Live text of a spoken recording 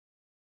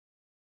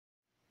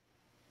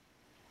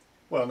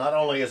Well, not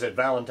only is it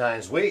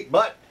Valentine's week,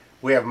 but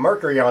we have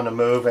Mercury on the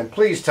move, and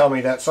please tell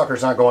me that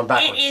sucker's not going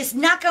backwards. It is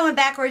not going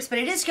backwards, but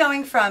it is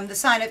going from the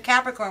sign of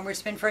Capricorn, where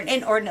it's been for an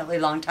inordinately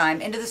long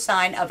time, into the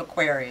sign of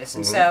Aquarius.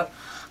 And so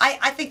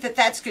I think that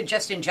that's good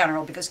just in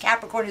general, because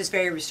Capricorn is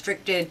very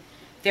restricted,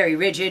 very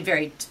rigid,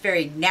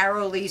 very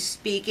narrowly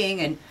speaking,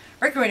 and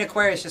Mercury in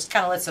Aquarius just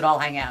kind of lets it all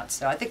hang out.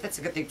 So I think that's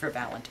a good thing for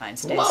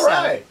Valentine's Day. Well, all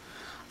right.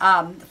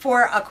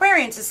 For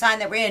Aquarians, the sign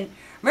that we're in,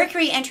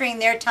 Mercury entering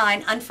their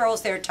sign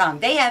unfurls their tongue.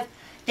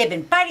 They've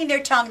been biting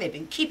their tongue. They've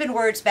been keeping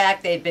words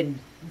back. They've been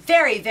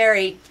very,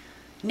 very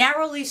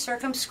narrowly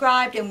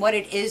circumscribed in what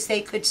it is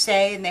they could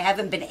say, and they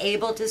haven't been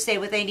able to say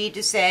what they need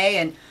to say.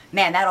 And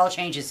man, that all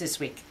changes this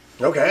week.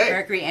 Okay.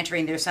 Mercury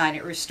entering their sign,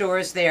 it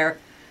restores their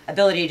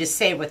ability to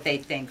say what they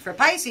think. For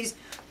Pisces,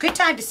 good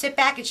time to sit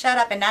back and shut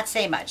up and not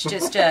say much.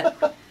 Just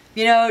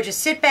just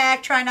sit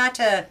back. Try not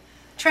to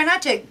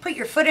put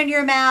your foot in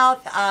your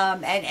mouth,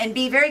 and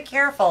be very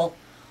careful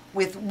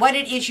with what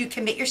it is you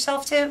commit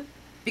yourself to,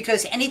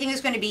 because anything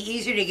is going to be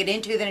easier to get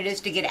into than it is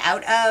to get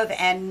out of,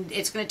 and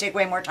it's going to take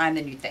way more time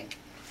than you think.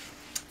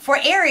 For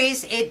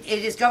Aries, it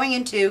is going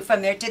into,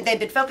 they've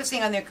been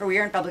focusing on their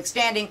career and public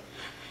standing,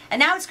 and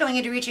now it's going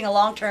into reaching a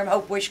long-term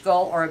hope, wish,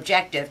 goal, or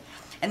objective.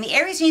 And the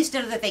Aries needs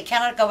to know that they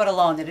cannot go it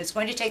alone, that it's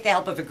going to take the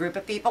help of a group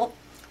of people,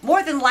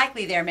 more than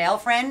likely their male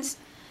friends,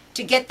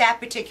 to get that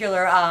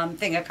particular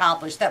thing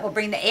accomplished. That will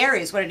bring the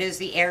Aries what it is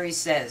the Aries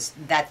says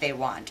that they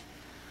want.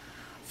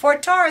 For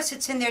Taurus,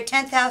 it's in their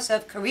 10th house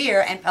of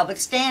career and public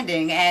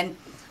standing, and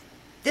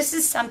this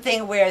is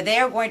something where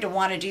they're going to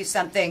want to do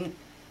something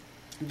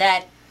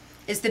that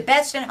is the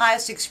best and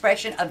highest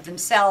expression of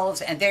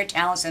themselves and their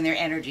talents and their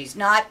energies.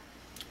 Not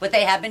what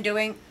they have been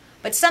doing,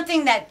 but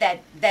something that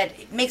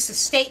makes a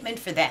statement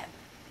for them.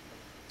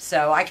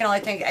 So I can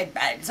only think,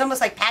 it's almost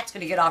like Pat's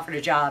going to get offered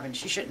a job and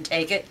she shouldn't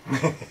take it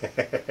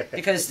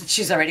because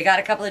she's already got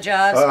a couple of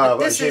jobs. But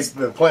this is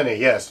plenty,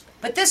 yes.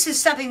 But this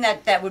is something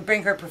that would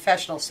bring her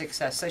professional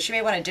success, so she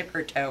may want to dip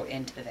her toe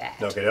into that.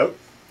 Okay, doke.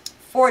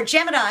 For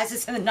Geminis,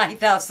 it's in the 9th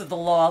house of the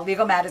law,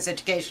 legal matters,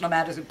 educational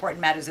matters,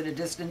 important matters at a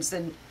distance,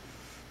 and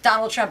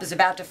Donald Trump is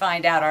about to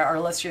find out, our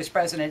illustrious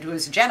president, who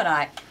is a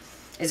Gemini,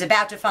 is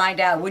about to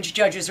find out which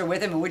judges are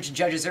with him and which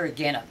judges are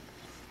against him,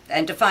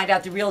 and to find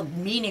out the real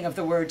meaning of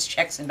the words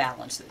checks and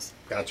balances.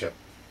 Gotcha.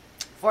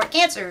 For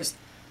Cancers,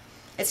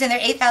 it's in their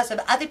 8th house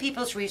of other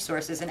people's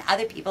resources and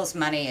other people's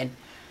money, and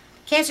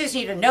Cancers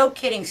need a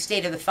no-kidding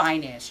state of the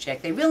finance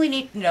check. They really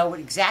need to know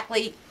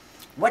exactly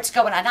what's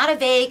going on. Not a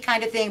vague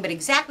kind of thing, but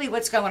exactly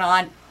what's going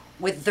on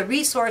with the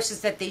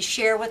resources that they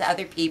share with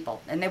other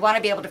people. And they want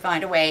to be able to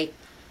find a way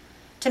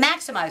to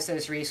maximize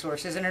those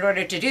resources. And in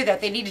order to do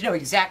that, they need to know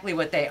exactly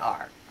what they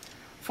are.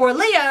 For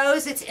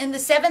Leos, it's in the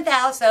 7th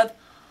house of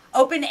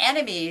open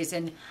enemies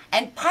and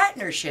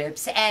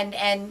partnerships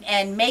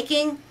and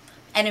making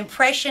an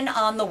impression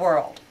on the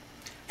world.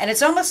 And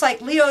it's almost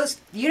like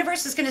Leos, the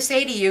universe is going to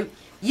say to you,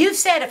 you've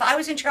said if I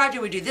was in charge I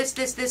would do this,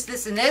 this, this,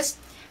 this, and this.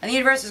 And the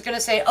universe is going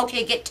to say,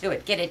 okay, get to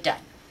it, get it done.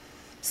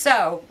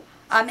 So,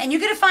 and you're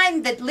going to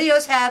find that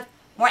Leos have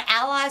more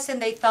allies than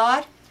they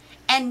thought.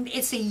 And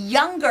it's a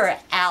younger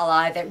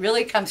ally that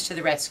really comes to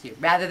the rescue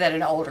rather than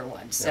an older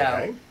one. So,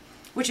 okay.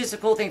 Which is a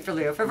cool thing for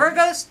Leo. For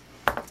Virgos,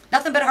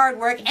 nothing but hard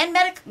work and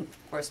of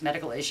course,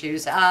 medical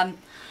issues.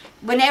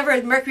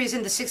 Whenever Mercury's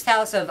in the 6th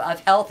house of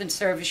health and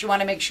service, you want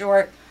to make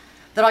sure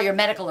that all your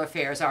medical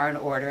affairs are in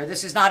order.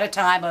 This is not a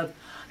time of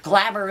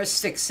glamorous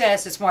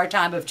success. It's more a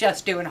time of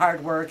just doing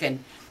hard work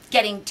and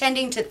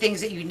tending to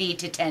things that you need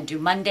to tend to,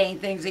 mundane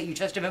things that you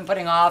just have been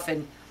putting off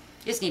and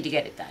just need to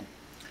get it done.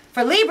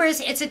 For Libras,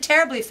 it's a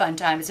terribly fun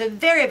time. It's a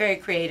very, very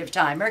creative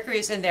time. Mercury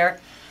is in their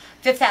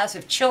 5th house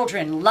of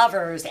children,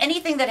 lovers,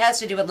 anything that has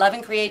to do with love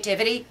and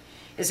creativity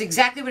is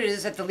exactly what it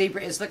is that the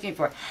Libra is looking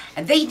for.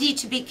 And they need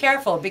to be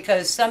careful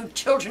because some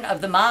children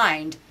of the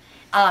mind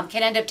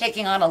can end up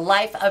taking on a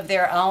life of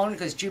their own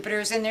because Jupiter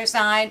is in their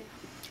sign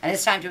and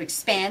it's time to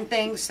expand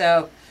things.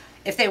 So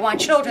if they want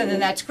children, then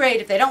that's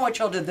great. If they don't want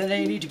children, then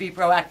they need to be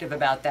proactive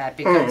about that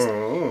because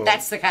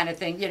that's the kind of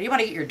thing. You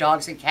want to get your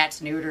dogs and cats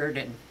neutered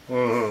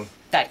and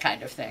that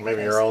kind of thing.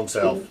 Maybe your own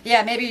self.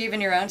 Yeah, maybe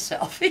even your own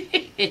self.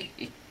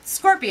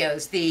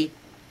 Scorpios,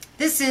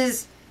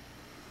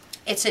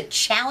 it's a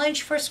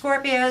challenge for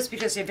Scorpios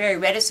because they're very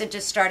reticent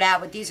to start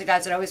out with. These are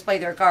guys that always play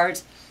their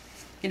cards,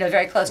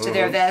 very close to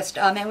their vest.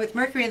 And with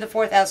Mercury in the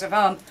 4th house of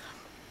home,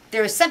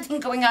 there is something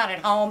going on at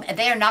home, and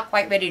they are not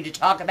quite ready to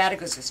talk about it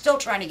because they're still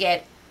trying to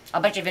get a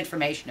bunch of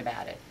information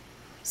about it.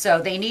 So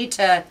they need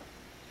to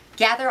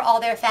gather all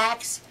their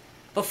facts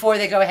before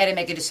they go ahead and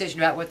make a decision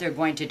about what they're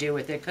going to do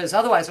with it, because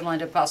otherwise it'll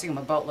end up costing them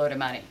a boatload of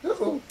money.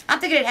 I'm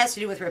thinking it has to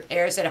do with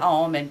repairs at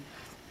home and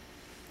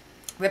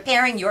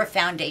repairing your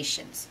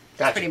foundations.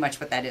 Gotcha. That's pretty much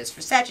what that is.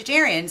 For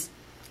Sagittarians,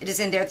 it is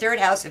in their 3rd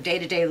house of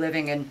day-to-day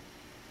living, and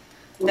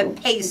the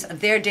pace of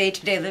their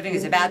day-to-day living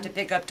is about to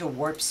pick up to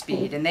warp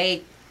speed. And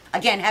they,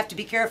 again, have to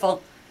be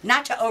careful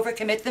not to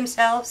overcommit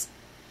themselves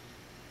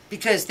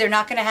because they're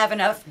not going to have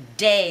enough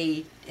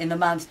day in the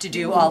month to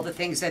do all the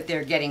things that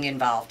they're getting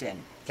involved in.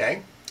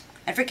 Okay.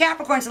 And for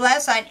Capricorns, the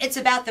last sign, it's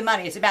about the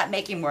money. It's about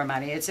making more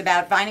money. It's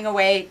about finding a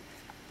way.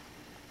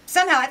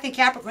 Somehow, I think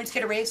Capricorns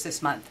get a raise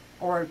this month,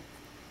 or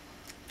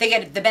they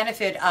get the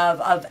benefit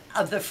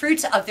of the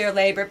fruits of their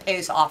labor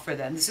pays off for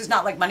them. This is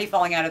not like money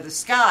falling out of the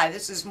sky.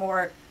 This is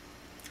more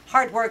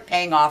hard work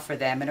paying off for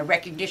them and a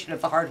recognition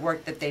of the hard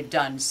work that they've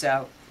done.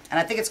 So, and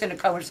I think it's going to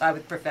coincide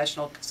with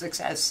professional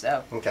success.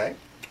 So, Okay.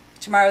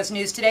 Tomorrow's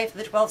news today for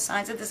the 12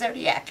 signs of the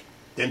zodiac.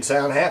 Didn't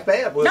sound half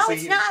bad. No,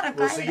 it's not. I'm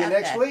We'll glad see you about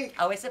next that. week.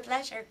 Always a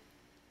pleasure.